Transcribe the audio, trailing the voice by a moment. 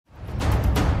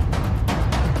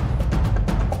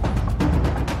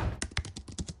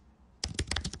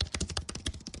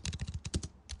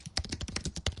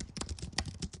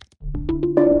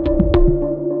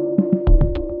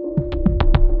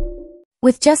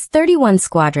With just 31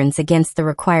 squadrons against the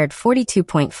required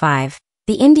 42.5,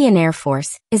 the Indian Air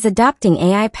Force is adopting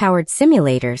AI-powered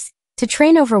simulators to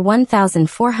train over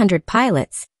 1,400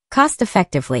 pilots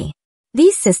cost-effectively.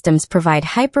 These systems provide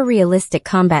hyper-realistic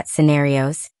combat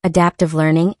scenarios, adaptive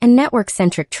learning, and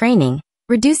network-centric training,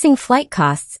 reducing flight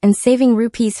costs and saving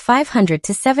rupees 500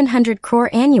 to 700 crore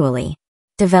annually.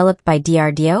 Developed by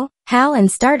DRDO, HAL, and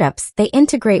startups, they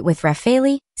integrate with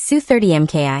Rafale,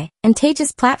 Su-30MKI, and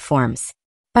Tejas platforms.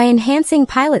 By enhancing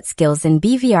pilot skills in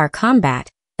BVR combat,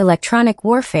 electronic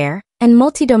warfare, and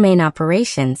multi-domain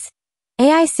operations,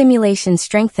 AI simulation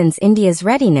strengthens India's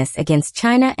readiness against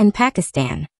China and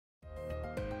Pakistan.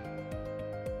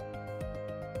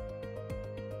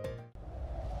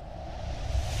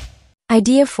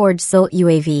 Idea-forged ZOLT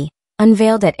UAV,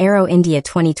 unveiled at Aero India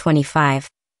 2025,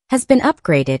 has been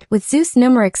upgraded with Zeus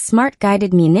numeric smart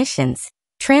guided munitions,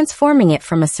 transforming it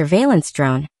from a surveillance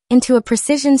drone into a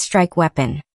precision strike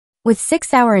weapon. With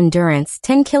 6-hour endurance,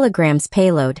 10 kilograms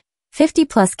payload,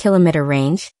 50-plus kilometer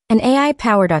range, and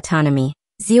AI-powered autonomy,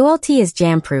 ZOLT is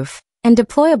jam-proof and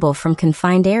deployable from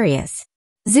confined areas.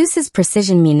 Zeus's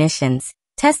precision munitions,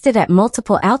 tested at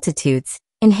multiple altitudes,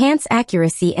 enhance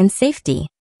accuracy and safety.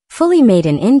 Fully made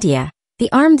in India, the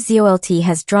armed ZOLT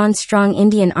has drawn strong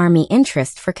Indian Army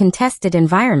interest for contested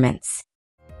environments.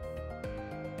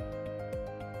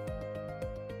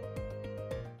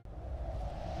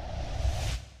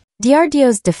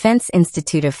 DRDO's Defense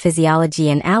Institute of Physiology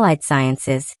and Allied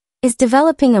Sciences is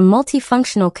developing a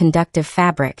multifunctional conductive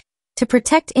fabric to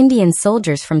protect Indian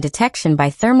soldiers from detection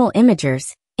by thermal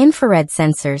imagers, infrared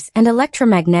sensors, and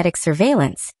electromagnetic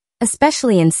surveillance,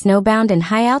 especially in snowbound and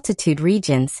high-altitude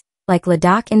regions, like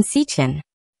Ladakh and Sichuan.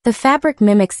 The fabric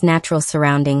mimics natural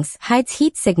surroundings, hides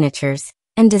heat signatures,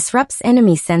 and disrupts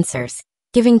enemy sensors,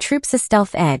 giving troops a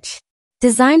stealth edge.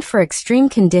 Designed for extreme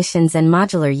conditions and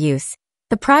modular use,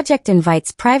 the project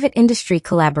invites private industry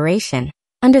collaboration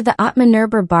under the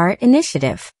Atmanirbhar Bharat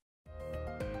initiative.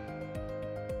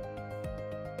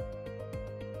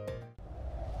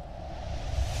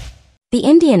 The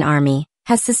Indian Army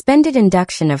has suspended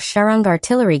induction of Sharang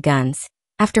artillery guns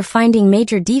after finding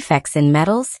major defects in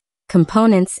metals,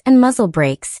 components, and muzzle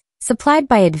brakes supplied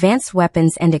by Advanced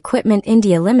Weapons and Equipment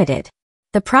India Limited.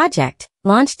 The project,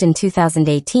 launched in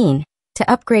 2018, to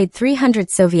upgrade 300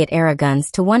 Soviet-era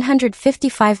guns to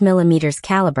 155 mm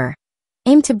caliber,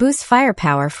 aimed to boost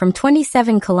firepower from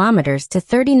 27 kilometers to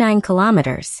 39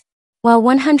 kilometers. While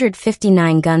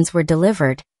 159 guns were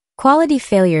delivered, quality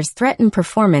failures threaten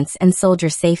performance and soldier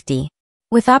safety.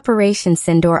 With Operation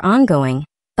Sindoor ongoing,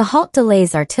 the halt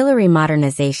delays artillery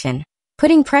modernization,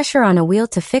 putting pressure on a wheel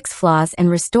to fix flaws and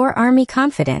restore Army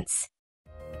confidence.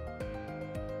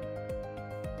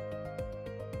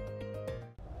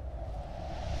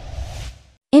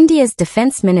 India's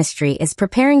Defence Ministry is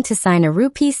preparing to sign a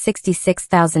Rs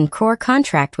 66,000 crore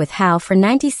contract with HAL for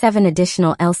 97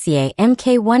 additional LCA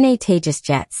Mk-1A Tejas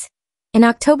jets. In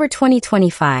October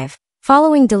 2025,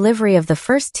 following delivery of the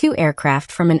first 2 aircraft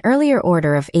from an earlier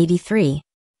order of 83,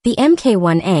 the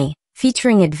Mk-1A,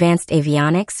 featuring advanced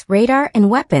avionics, radar, and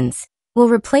weapons, will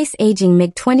replace aging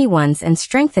MiG-21s and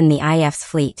strengthen the IAF's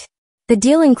fleet. The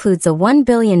deal includes a $1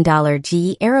 billion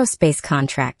GE Aerospace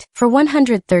contract for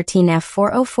 113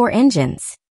 F404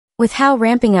 engines. With HAL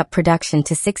ramping up production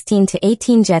to 16 to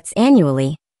 18 jets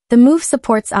annually, the move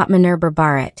supports Atmanirbhar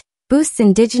Bharat, boosts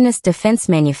indigenous defense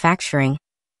manufacturing,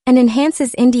 and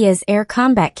enhances India's air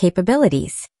combat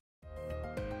capabilities.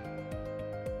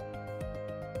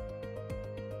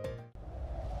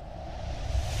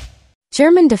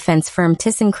 German defense firm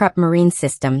ThyssenKrupp Marine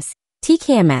Systems,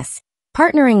 TKMS,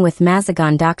 partnering with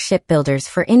Mazagon Dock Shipbuilders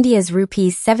for India's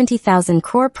Rs 70,000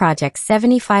 crore Project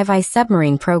 75I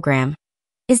submarine program,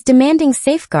 is demanding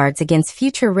safeguards against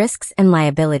future risks and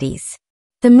liabilities.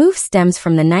 The move stems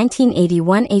from the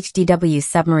 1981 HDW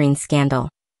submarine scandal,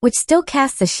 which still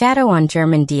casts a shadow on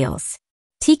German deals.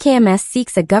 TKMS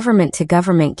seeks a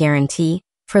government-to-government guarantee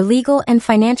for legal and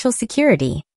financial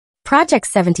security. Project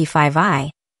 75I,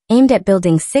 aimed at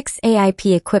building 6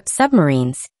 AIP-equipped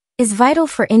submarines, is vital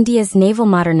for India's naval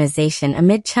modernization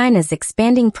amid China's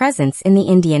expanding presence in the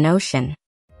Indian Ocean.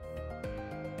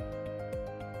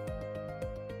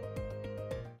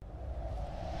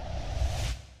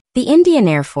 The Indian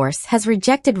Air Force has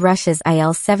rejected Russia's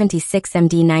IL-76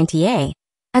 MD-90A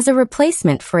as a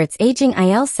replacement for its aging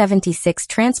IL-76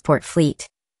 transport fleet,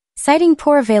 citing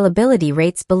poor availability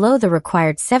rates below the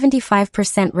required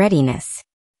 75% readiness.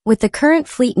 With the current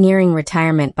fleet nearing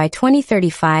retirement by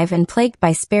 2035 and plagued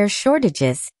by spare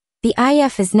shortages, the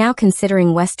IAF is now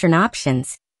considering Western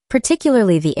options,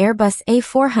 particularly the Airbus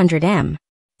A400M.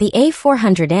 The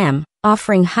A400M,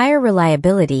 offering higher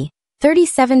reliability,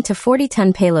 37 to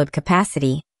 40-ton payload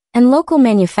capacity, and local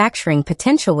manufacturing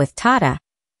potential with Tata,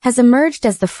 has emerged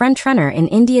as the frontrunner in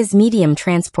India's medium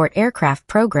transport aircraft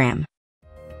program.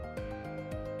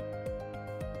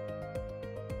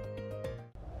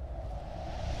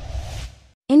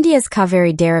 India's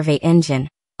Kaveri Derivate engine,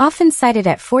 often cited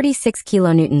at 46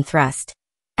 kN thrust,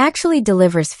 actually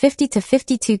delivers 50 to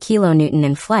 52 kN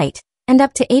in flight, and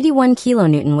up to 81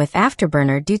 kN with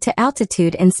afterburner due to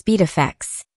altitude and speed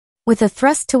effects. With a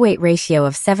thrust-to-weight ratio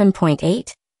of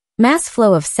 7.8, mass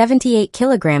flow of 78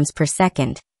 kg per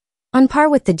second, on par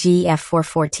with the GEF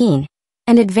 414,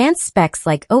 and advanced specs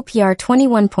like OPR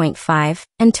 21.5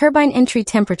 and turbine entry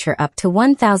temperature up to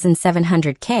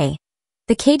 1700 K,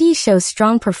 the KD shows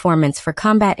strong performance for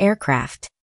combat aircraft.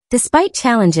 Despite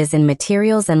challenges in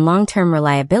materials and long-term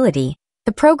reliability,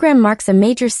 the program marks a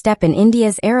major step in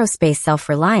India's aerospace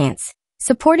self-reliance,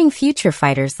 supporting future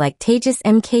fighters like Tejas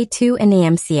Mk2 and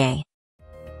AMCA.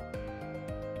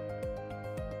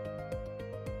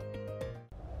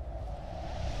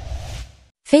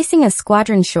 Facing a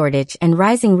squadron shortage and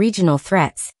rising regional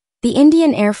threats, the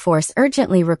Indian Air Force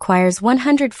urgently requires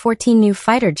 114 new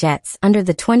fighter jets under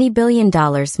the $20 billion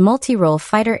multi-role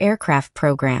fighter aircraft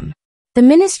program. The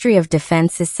Ministry of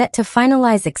Defense is set to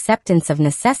finalize acceptance of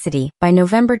necessity by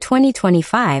November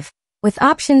 2025, with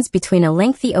options between a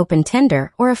lengthy open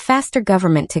tender or a faster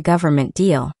government-to-government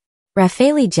deal.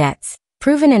 Rafale jets,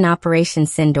 proven in Operation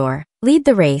Sindoor, lead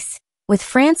the race, with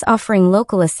France offering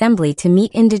local assembly to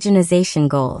meet indigenization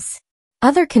goals.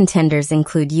 Other contenders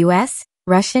include US,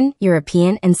 Russian,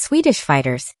 European, and Swedish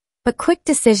fighters, but quick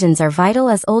decisions are vital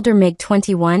as older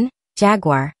MiG-21,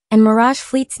 Jaguar, and Mirage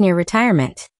fleets near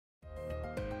retirement.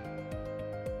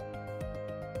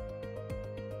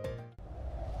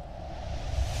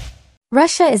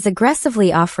 Russia is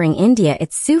aggressively offering India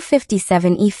its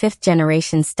Su-57E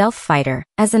fifth-generation stealth fighter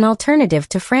as an alternative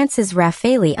to France's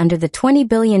Rafale under the $20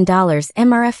 billion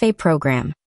MRFA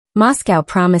program. Moscow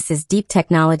promises deep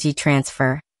technology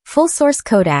transfer, full source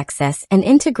code access, and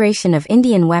integration of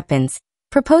Indian weapons,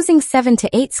 proposing 7 to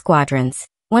 8 squadrons,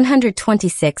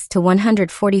 126 to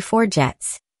 144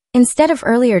 jets, instead of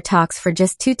earlier talks for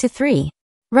just 2 to 3.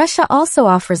 Russia also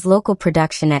offers local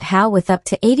production at HAL with up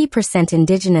to 80%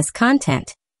 indigenous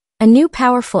content, a new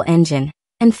powerful engine,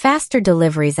 and faster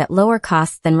deliveries at lower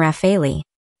costs than Rafale.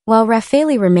 While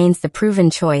Rafale remains the proven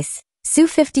choice,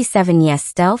 Su-57E's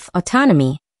stealth,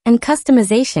 autonomy, and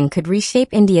customization could reshape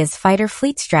India's fighter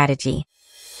fleet strategy.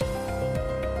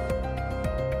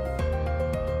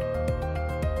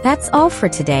 That's all for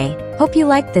today. Hope you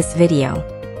liked this video.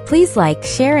 Please like,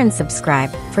 share, and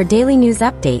subscribe for daily news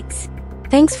updates.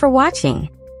 Thanks for watching.